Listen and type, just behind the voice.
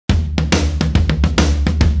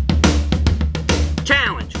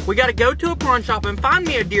we gotta go to a pawn shop and find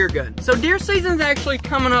me a deer gun. So deer season's actually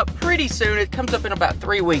coming up pretty soon. It comes up in about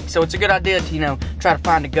 3 weeks, so it's a good idea to, you know, try to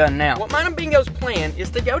find a gun now. What mine and Bingo's plan is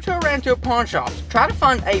to go around to a pawn shop, try to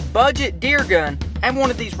find a budget deer gun at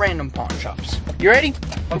one of these random pawn shops. You ready?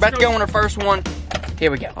 We're about to go on our first one.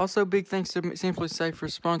 Here we go. Also, big thanks to Simply Safe for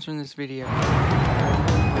sponsoring this video.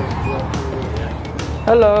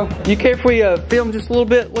 Hello. You care if we film just a little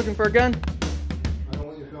bit looking for a gun?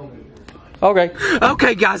 Okay.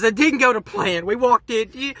 Okay, guys, that didn't go to plan. We walked in.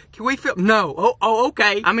 Can we film? No. Oh,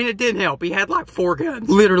 okay. I mean, it didn't help. He had like 4 guns.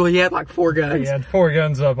 Literally, he had like 4 guns. He had 4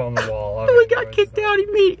 guns up on the wall. We got kicked out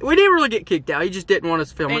immediately. We didn't really get kicked out. He just didn't want us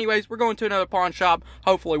to film. Anyways, we're going to another pawn shop.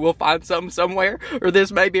 Hopefully, we'll find something somewhere, or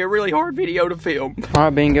this may be a really hard video to film. All right,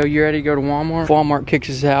 Bingo, you ready to go to Walmart? Walmart kicks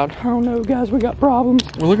us out. I don't know, guys. We got problems.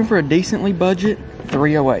 We're looking for a decently budget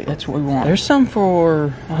 308. That's what we want. There's some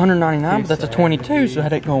for $199, but that's a 22, so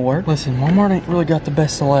that ain't gonna work. Listen, Walmart ain't really got the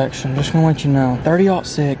best selection. Just gonna let you know.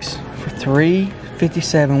 30-06 for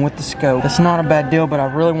 $357 with the scope. That's not a bad deal, but I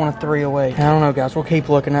really want a 308. I don't know, guys. We'll keep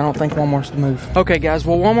looking. I don't think Walmart's the move. Okay, guys.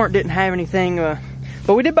 Well, Walmart didn't have anything,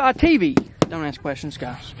 but we did buy a TV. Don't ask questions,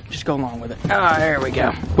 guys. Just go along with it. Ah, there we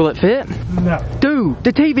go. Will it fit? No. Dude,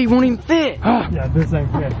 the TV won't even fit. Yeah, this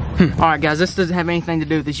ain't fit. All right, guys, this doesn't have anything to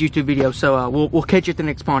do with this YouTube video, so we'll catch you at the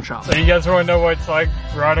next pawn shop. So you guys want to know what it's like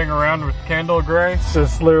riding around with Kendall Gray? It's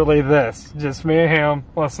just literally this. Just me and him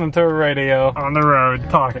listening to a radio on the road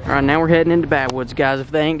talking. All right, now we're heading into Badwoods, guys.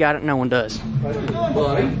 If they ain't got it, no one does.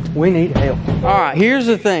 We need help. All right, here's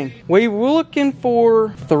the thing. We were looking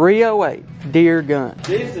for 308 deer gun.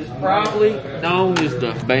 This is probably known as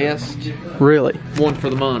the best. Really? One for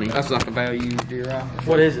the money. That's like a value deer rifle.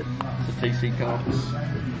 What is it? It's a TC compass.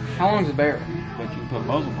 How long is the barrel? But you can put a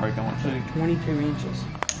muzzle brake on it too. 22 inches.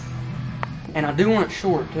 And I do want it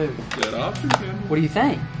short too. Good option, man. What do you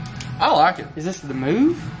think? I like it, Is this the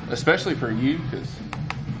move? especially for you, because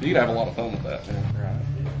you'd have a lot of fun with that, man.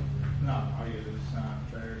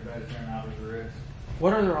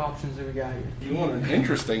 What other options do we got here? You want an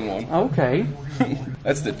interesting one? Okay.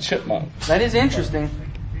 That's the chipmunk. That is interesting.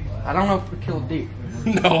 I don't know if we kill a deer.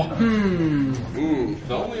 No.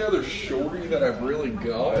 The only other shorty that I've really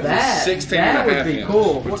got is That 16 that and a half would be inch.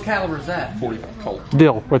 cool. What caliber is that? 45 Colt.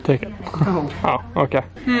 Deal. We'll take it. Oh. Oh, okay.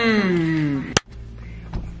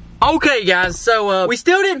 Okay, guys, so we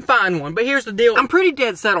still didn't find one, but here's the deal. I'm pretty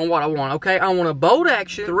dead set on what I want, okay? I want a bolt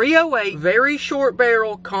action, 308, very short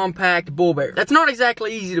barrel, compact bull bear. That's not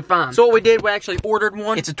exactly easy to find. So what we did, we actually ordered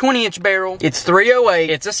one. It's a 20-inch barrel. It's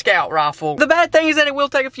 308. It's a scout rifle. The bad thing is that it will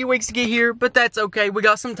take a few weeks to get here, but that's okay. We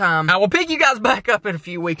got some time. I will pick you guys back up in a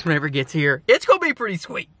few weeks whenever it gets here. It's gonna be pretty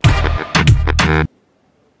sweet.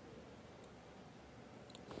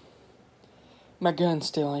 My gun's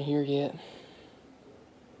still ain't here yet.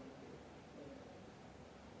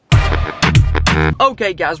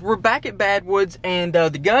 Okay, guys, we're back at Badwoods, and the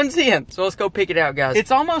gun's in. So let's go pick it out, guys. It's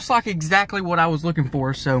almost like exactly what I was looking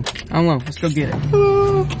for, so I don't know. Let's go get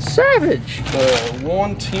it. Savage. The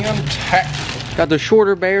 110 Tactical. Got the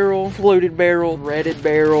shorter barrel, fluted barrel, threaded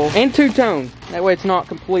barrel, and two-tone. That way it's not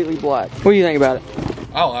completely black. What do you think about it?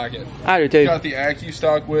 I like it. I do too. Got the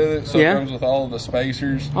AccuStock with it, so Yeah. it comes with all of the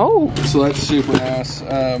spacers. Oh. So that's super nice.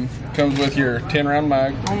 Comes with your 10-round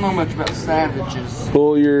mag. I don't know much about Savages.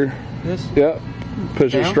 Pull your, This? yep,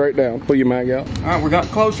 push it Down? straight down. Pull your mag out. All right, we got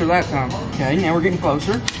closer that time. Okay, now we're getting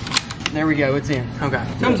closer. There we go, it's in. Okay.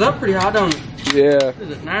 Comes up pretty high, don't it? Yeah,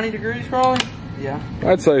 Is it 90 degrees probably? Yeah.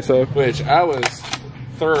 I'd say so. Which I was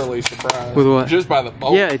thoroughly surprised. With what? Just by the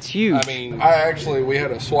bolt. Yeah, it's huge. I mean, we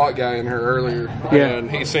had a SWAT guy in here earlier, Yeah. and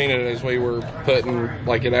he seen it as we were putting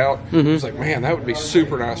like it out. He was like, man, that would be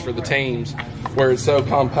super nice for the teams, where it's so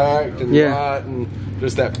compact and light, and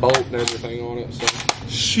just that bolt and everything on it. So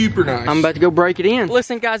super nice. I'm about to go break it in.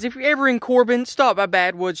 Listen, guys, if you're ever in Corbin, stop by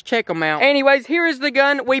Badwoods, check them out. Anyways, here is the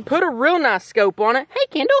gun. We put a real nice scope on it. Hey,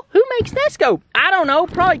 Kendall, who makes that scope? I don't know,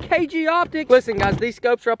 probably KG Optics. Listen, guys, these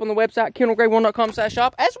scopes are up on the website,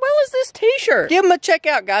 kendallgray1.com/shop, as well as this t-shirt. Give them a check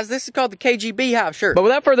out, guys. This is called the KG Beehive shirt. But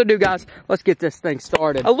without further ado, guys, let's get this thing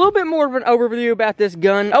started. A little bit more of an overview about this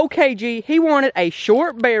gun. OKG, he wanted a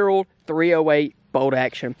short-barreled 308 bolt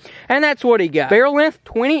action, and that's what he got. Barrel length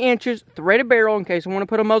 20 inches, threaded barrel in case you want to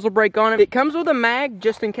put a muzzle brake on it. It comes with a mag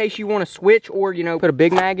just in case you want to switch or, you know, put a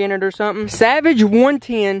big mag in it or something. Savage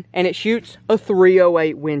 110, and it shoots a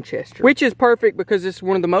 308 Winchester, which is perfect because it's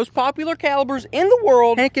one of the most popular calibers in the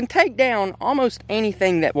world, and it can take down almost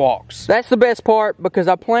anything that walks. That's the best part, because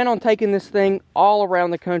I plan on taking this thing all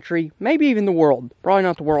around the country, maybe even the world. Probably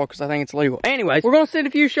not the world because I think it's legal. Anyways, we're going to send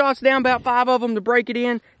a few shots down, about 5 of them to break it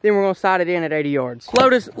in, then we're going to sight it in at 80 yards.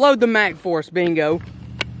 Load the mag for us, Bingo.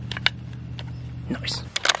 Nice.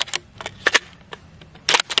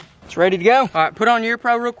 It's ready to go. All right, put on your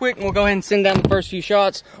pro real quick and we'll go ahead and send down the first few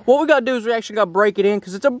shots. What we gotta do is we actually gotta break it in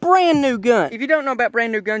because it's a brand new gun. If you don't know about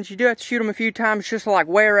brand new guns, you do have to shoot them a few times just to like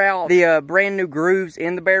wear out the brand new grooves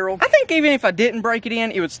in the barrel. I think even if I didn't break it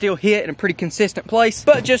in, it would still hit in a pretty consistent place.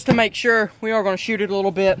 But just to make sure, we are gonna shoot it a little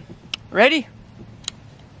bit. Ready?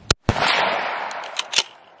 All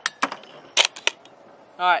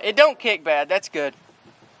right, it don't kick bad, that's good.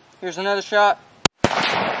 Here's another shot.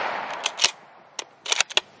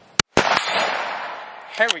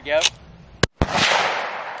 There we go.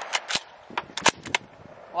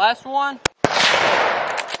 Last one.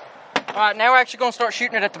 All right, now we're actually gonna start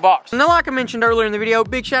shooting it at the box. Now, like I mentioned earlier in the video,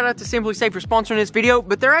 big shout out to Simply Safe for sponsoring this video,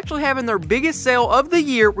 but they're actually having their biggest sale of the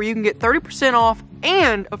year where you can get 30% off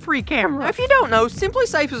and a free camera. If you don't know, Simply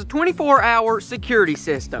Safe is a 24-hour security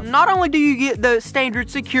system. Not only do you get the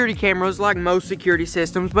standard security cameras like most security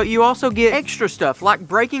systems, but you also get extra stuff like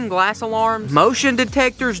breaking glass alarms, motion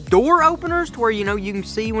detectors, door openers to where you know you can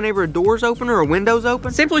see whenever a door's open or a window's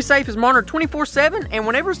open. Simply Safe is monitored 24/7, and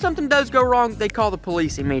whenever something does go wrong, they call the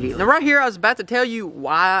police immediately. Now right here, I was about to tell you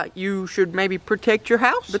why you should maybe protect your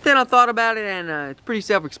house, but then I thought about it and it's pretty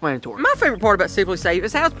self-explanatory. My favorite part about Simply Safe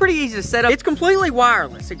is how it's pretty easy to set up. It's completely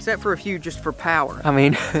wireless, except for a few just for power. I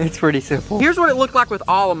mean, it's pretty simple. Here's what it looked like with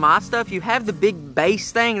all of my stuff. You have the big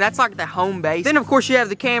base thing, that's like the home base. Then of course you have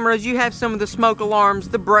the cameras, you have some of the smoke alarms,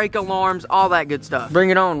 the brake alarms, all that good stuff. Bring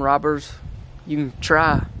it on, robbers. You can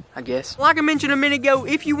try, I guess. Like I mentioned a minute ago,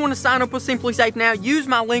 if you want to sign up with Simply Safe now, use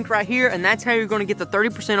my link right here, and that's how you're going to get the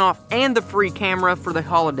 30% off and the free camera for the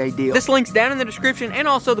holiday deal. This link's down in the description and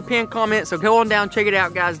also the pinned comment, so go on down, check it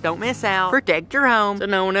out, guys. Don't miss out. Protect your home so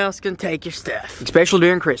no one else can take your stuff, especially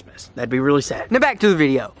during Christmas. That'd be really sad. Now back to the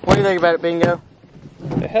video. What do you think about it, Bingo?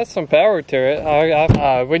 It has some power to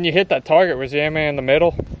it. When you hit that target, was you aiming in the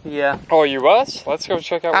middle? Yeah. Oh, you was? Let's go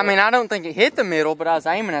check out. I mean, I don't think it hit the middle, but I was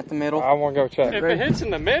aiming at the middle. I want to go check. If it hits in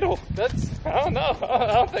the middle, I don't know.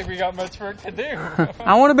 I don't think we got much work to do.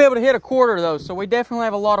 I want to be able to hit a quarter though, so we definitely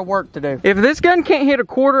have a lot of work to do. If this gun can't hit a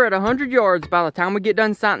quarter at 100 yards by the time we get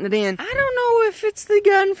done sighting it in, I don't know if it's the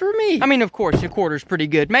gun for me. I mean, of course, a quarter's pretty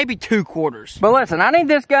good. Maybe 2 quarters. But listen, I need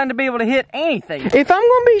this gun to be able to hit anything. If I'm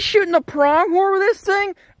going to be shooting a pronghorn with this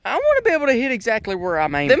thing, I want to be able to hit exactly where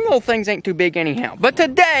I'm aiming. Them little things ain't too big anyhow. But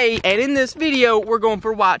today, and in this video, we're going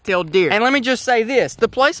for white-tailed deer. And let me just say this. The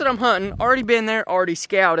place that I'm hunting, already been there, already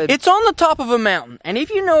scouted. It's on the top of a mountain. And if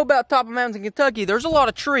you know about top of mountains in Kentucky, there's a lot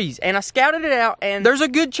of trees. And I scouted it out, and there's a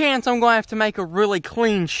good chance I'm going to have to make a really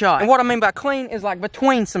clean shot. And what I mean by clean is like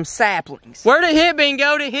between some saplings. Where'd it hit,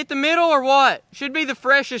 Bingo? Did it hit the middle or what? Should be the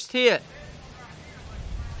freshest hit.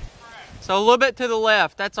 So a little bit to the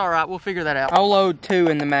left, that's all right, we'll figure that out. I'll load 2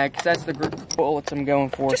 in the mag, because that's the group of bullets I'm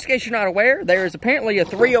going for. Just in case you're not aware, there is apparently a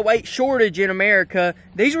 308 shortage in America.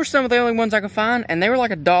 These were some of the only ones I could find, and they were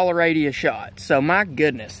like $1.80 a shot. So my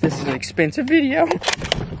goodness, this is an expensive video.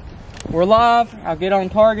 We're live, I'll get on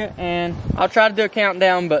target, and I'll try to do a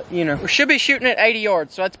countdown, but you know. We should be shooting at 80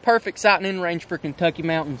 yards, so that's perfect sighting in range for Kentucky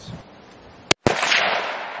mountains.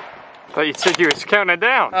 I thought you said you was counting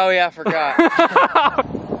down. Oh yeah, I forgot.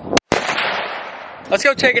 Let's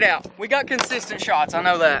go check it out. We got consistent shots, I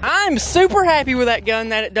know that. I'm super happy with that gun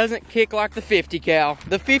that it doesn't kick like the 50 cal.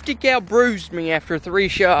 The 50 cal bruised me after 3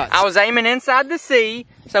 shots. I was aiming inside the C,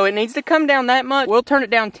 so it needs to come down that much. We'll turn it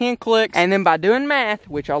down 10 clicks, and then by doing math,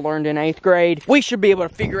 which I learned in 8th grade, we should be able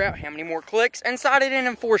to figure out how many more clicks and sight it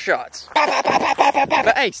in 4 shots.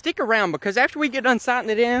 But hey, stick around, because after we get done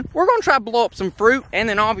sighting it in, we're gonna try to blow up some fruit, and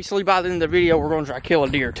then obviously by the end of the video, we're gonna try to kill a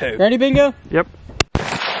deer too. Ready, Bingo? Yep.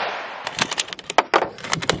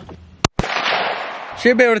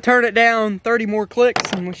 Should be able to turn it down 30 more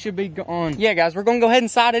clicks and we should be on. Yeah guys, we're gonna go ahead and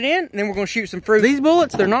sight it in and then we're gonna shoot some fruit. These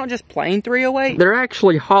bullets, they're not just plain 308, they're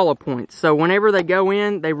actually hollow points. So whenever they go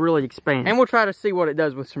in, they really expand. And we'll try to see what it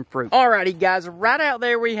does with some fruit. Alrighty guys, right out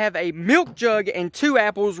there we have a milk jug and 2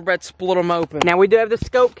 apples. We're about to split them open. Now we do have the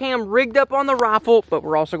scope cam rigged up on the rifle, but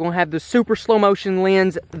we're also gonna have the super slow motion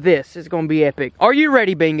lens. This is gonna be epic. Are you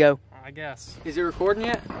ready, Bingo? I guess. Is it recording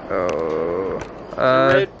yet?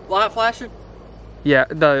 Red light flashing? Yeah,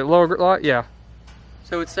 the lower light, yeah.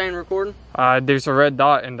 So it's saying recording? There's a red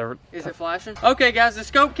dot in the... Is it flashing? Okay guys, the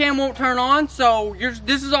scope cam won't turn on, so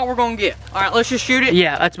this is all we're gonna get. All right, let's just shoot it.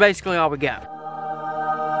 Yeah, that's basically all we got.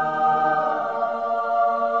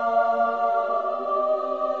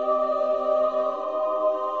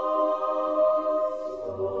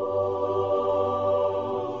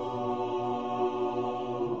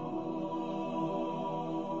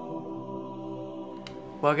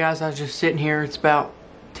 Well guys, I was just sitting here, it's about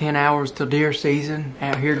 10 hours till deer season.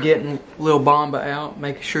 Out here getting little Bomba out,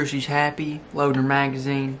 making sure she's happy, loading her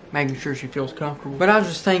magazine, making sure she feels comfortable. But I was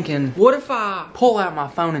just thinking, what if I pull out my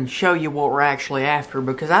phone and show you what we're actually after?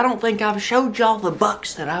 Because I don't think I've showed y'all the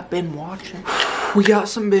bucks that I've been watching. We got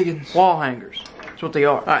some big ones. Wall hangers. That's what they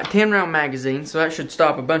are. Alright, 10-round magazine, so that should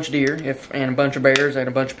stop a bunch of deer and a bunch of bears and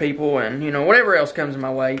a bunch of people and, you know, whatever else comes in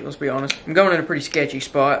my way, let's be honest. I'm going in a pretty sketchy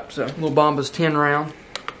spot, so little Bomba's 10-round.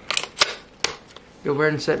 Go over there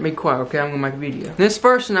and set me quiet, okay? I'm gonna make a video. This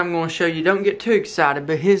first one I'm gonna show you, don't get too excited,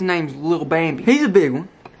 but his name's Lil Bambi. He's a big one.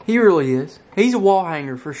 He really is. He's a wall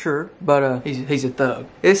hanger for sure, but he's a thug.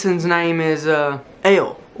 This one's name is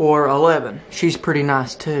L. Or 11. She's pretty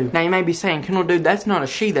nice too. Now you may be saying, Kendall, dude, that's not a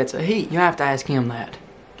she, that's a he. You have to ask him that.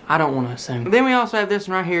 I don't want to assume. Then we also have this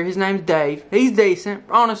one right here. His name's Dave. He's decent.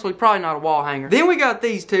 Honestly, probably not a wall hanger. Then we got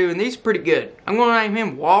these two, and these are pretty good. I'm going to name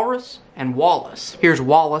him Walrus and Wallace. Here's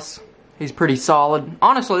Wallace. He's pretty solid.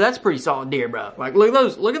 Honestly, that's pretty solid deer, bro. Like, look at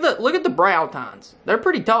those. Look at the brow tines. They're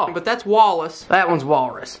pretty tall. But that's Wallace. That one's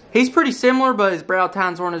Walrus. He's pretty similar, but his brow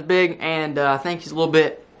tines aren't as big, and I think he's a little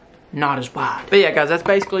bit not as wide. But yeah, guys, that's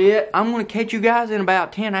basically it. I'm gonna catch you guys in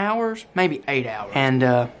about 10 hours, maybe 8 hours. And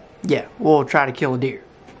yeah, we'll try to kill a deer.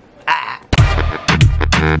 Alright,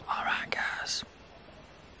 guys.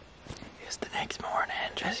 It's the next morning.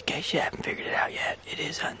 Just in case you haven't figured it out yet, it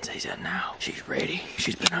is hunting season now. She's ready.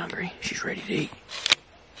 She's been hungry. She's ready to eat.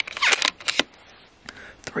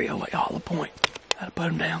 308 Hollow Point. Gotta put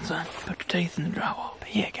them down, son. Put the teeth in the drywall.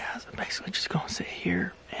 But yeah, guys, I'm basically just gonna sit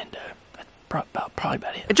here and probably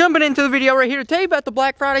about it. Jumping into the video right here to tell you about the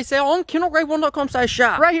Black Friday sale on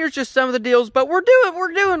KendallGray1.com/shop. Right here's just some of the deals, but we're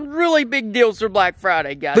doing really big deals for Black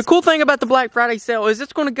Friday, guys. The cool thing about the Black Friday sale is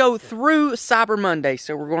it's going to go through Cyber Monday,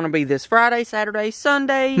 so we're going to be this Friday, Saturday,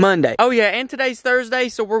 Sunday, Monday. Oh yeah, and today's Thursday,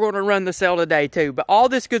 so we're going to run the sale today too. But all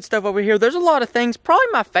this good stuff over here, there's a lot of things. Probably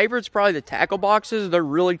my favorite's probably the tackle boxes. They're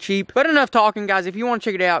really cheap. But enough talking, guys. If you want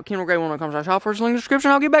to check it out, KendallGray1.com/shop. First link in the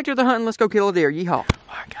description. I'll get back to the hunting. Let's go kill a deer. Yeehaw.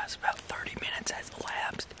 Alright, guys, about 30 minutes has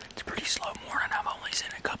elapsed. It's a pretty slow morning. I've only seen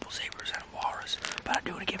a couple zebras and a walrus, but I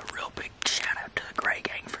do want to give a real big shout out to the Gray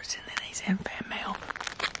Gang for sending these in fan mail.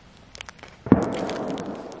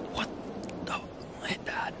 What? Oh, it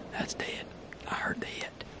died. That's dead. I heard the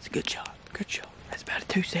hit. It's a good shot. Good shot. That's about a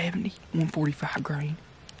 270, 145 grain.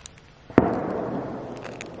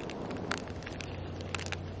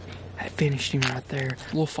 That finished him right there. A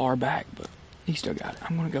little far back, but he still got it.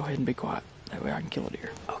 I'm gonna go ahead and be quiet. That way I can kill a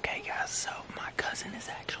deer. Okay, guys, so my cousin is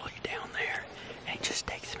actually down there, and he just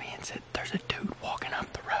texted me and said there's a dude walking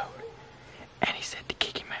up the road, and he said to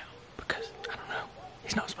kick him out because, I don't know,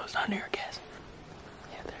 he's not supposed to hunt here, I guess.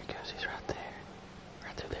 Yeah, there he goes. He's right there.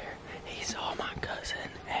 Right through there. He saw my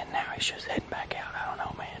cousin, and now he's just heading back out. I don't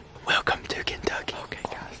know, man. Welcome to Kentucky. Okay,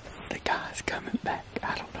 guys, the guy's coming back.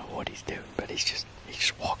 I don't know what he's doing, but he's just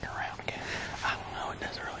walking around again. I don't know. It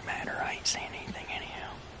doesn't really matter. I ain't saying anything anyhow.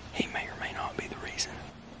 He may or may not be the reason.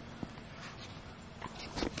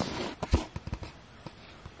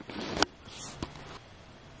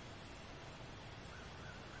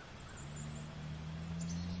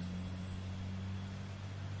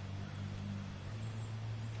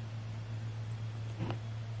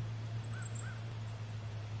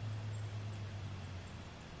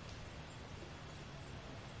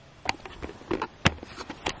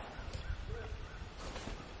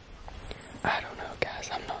 I don't know, guys.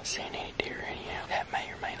 I'm not seeing any deer anyhow. That may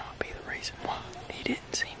or may not be the reason why. He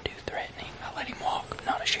didn't seem too threatening. I let him walk. I'm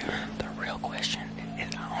not a shooter. The real question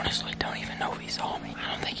is I honestly don't even know if he saw me. I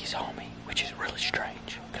don't think he saw me, which is really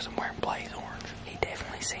strange because I'm wearing blaze orange. He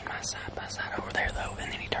definitely seen my side-by-side over there, though,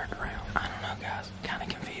 and then he turned around. I don't know, guys. Kind of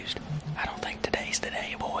confused. I don't think today's the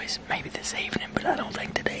day, boys. Maybe this evening, but I don't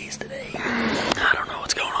think today's the day. I don't know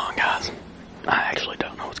what's going on, guys. I actually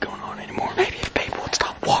don't know what's going on anymore. Maybe if people would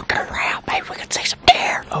stop walking around, maybe we could see some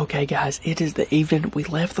deer. Okay, guys, it is the evening. We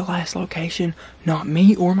left the last location. Not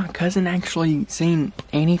me or my cousin actually seen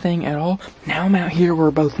anything at all. Now I'm out here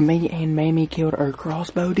where both me and Mamie killed our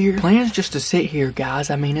crossbow deer. Plan's just to sit here,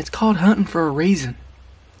 guys. I mean, it's called hunting for a reason.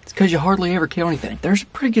 It's because you hardly ever kill anything. There's a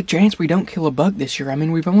pretty good chance we don't kill a buck this year. I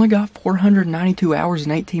mean, we've only got 492 hours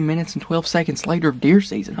and 18 minutes and 12 seconds later of deer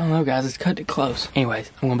season. I don't know, guys. It's cut it close. Anyways,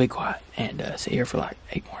 I'm going to be quiet and sit here for like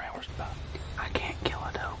 8 more hours. I can't kill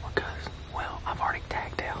a doe because, well, I've already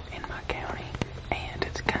tagged out in my county and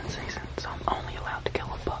it's gun season, so I'm only allowed to kill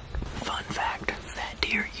a buck. Fun fact, that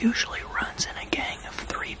deer usually runs in a gang of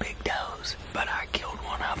 3 big does, but I killed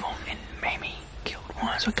one of them and Mamie killed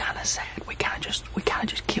one. So kind of sad. We kind of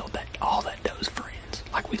just killed all that doe's friends.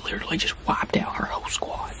 Like we literally just wiped out her whole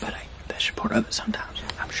squad. But hey, that's just part of it sometimes.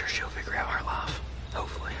 I'm sure she'll figure out her life.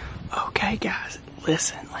 Hopefully. Okay, guys.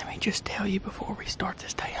 Listen, let me just tell you before we start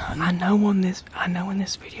this day hunt. I know in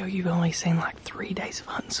this video you've only seen like 3 days of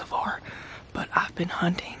hunting so far, but I've been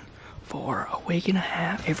hunting for a week and a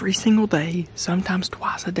half, every single day, sometimes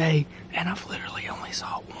twice a day, and I've literally only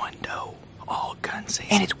saw one doe all gun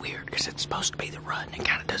season. And it's weird because it's supposed to be the rut and it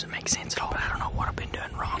kind of doesn't make sense at all. But I don't know what I've been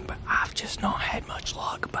doing wrong, but I've just not had much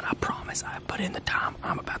luck. But I promise I put in the time.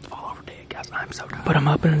 I'm about to fall over dead, guys. I'm so tired. But I'm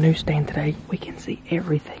up in a newsstand today. We can see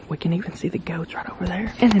everything. We can even see the goats right over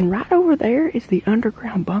there. And then right over there is the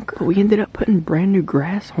underground bunker. But we ended up putting brand new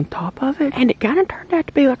grass on top of it. And it kind of turned out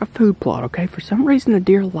to be like a food plot, okay? For some reason, the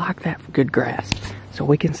deer like that for good grass. So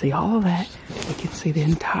we can see all of that. We can see the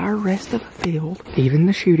entire rest of the field, even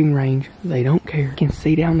the shooting range. They don't care. You can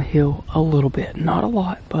see down the hill a little bit. Not a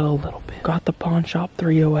lot, but a little bit. Got the pawn shop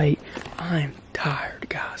 308. I'm tired,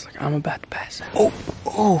 guys. Like, I'm about to pass out.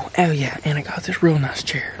 Oh yeah. And I got this real nice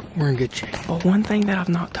chair. We're in good shape. But one thing that I've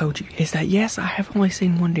not told you is that, yes, I have only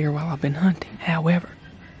seen one deer while I've been hunting. However,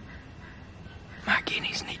 my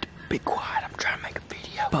guineas need to be quiet. I'm trying to make a video.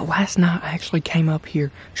 But last night I actually came up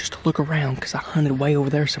here just to look around because I hunted way over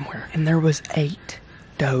there somewhere. And there was 8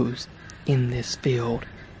 does in this field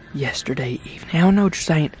yesterday evening. Now I know what you're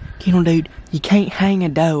saying. Kendall, dude, you can't hang a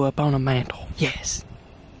doe up on a mantle. Yes,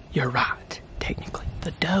 you're right, technically.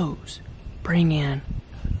 The does bring in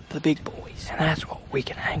the big boys. And that's what we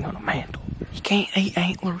can hang on a mantle. You can't eat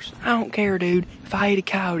antlers. I don't care, dude. If I eat a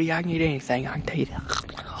coyote, I can eat anything. I can tell you that.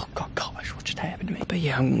 Oh, gosh, what just happened to me? But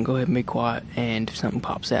yeah, I'm gonna go ahead and be quiet, and if something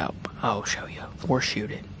pops out, I'll show you. Or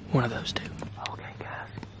shoot it. One of those two. Okay, guys.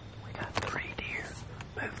 We got 3 deer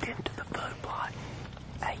moved into the food plot,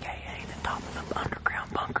 aka the top of the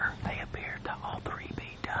underground bunker. They appear to all 3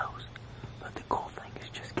 be does. But the cool thing is,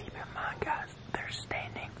 just keep in mind, guys, they're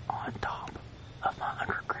standing on top of my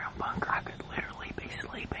underground bunker. I could literally be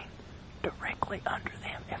sleeping directly under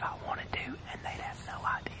them if I wanted to, and they'd have no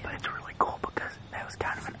idea. But it's really cool because that was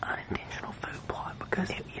kind of an unintentional food plot, because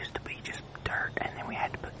it used to be just dirt and then we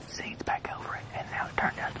had to put seeds back over it, and now it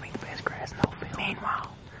turned out to be the best grass in the whole field.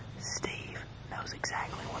 Meanwhile, Steve knows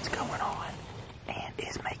exactly what's going on and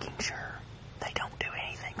is making sure they don't do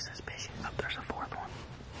anything suspicious. Oh, there's a 4th one.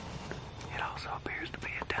 It also appears to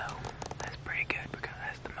be a doe. That's pretty good because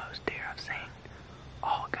that's the most deer I've seen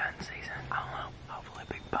all gun season. I don't know. Hopefully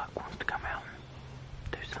a big buck wants to come out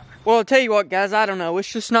and do something. Well, I'll tell you what, guys, I don't know.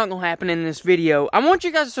 It's just not going to happen in this video. I want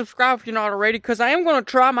you guys to subscribe if you're not already, because I am going to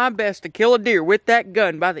try my best to kill a deer with that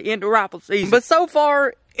gun by the end of rifle season. But so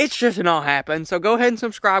far, it's just not happened. So go ahead and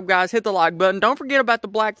subscribe, guys. Hit the like button. Don't forget about the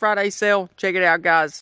Black Friday sale. Check it out, guys.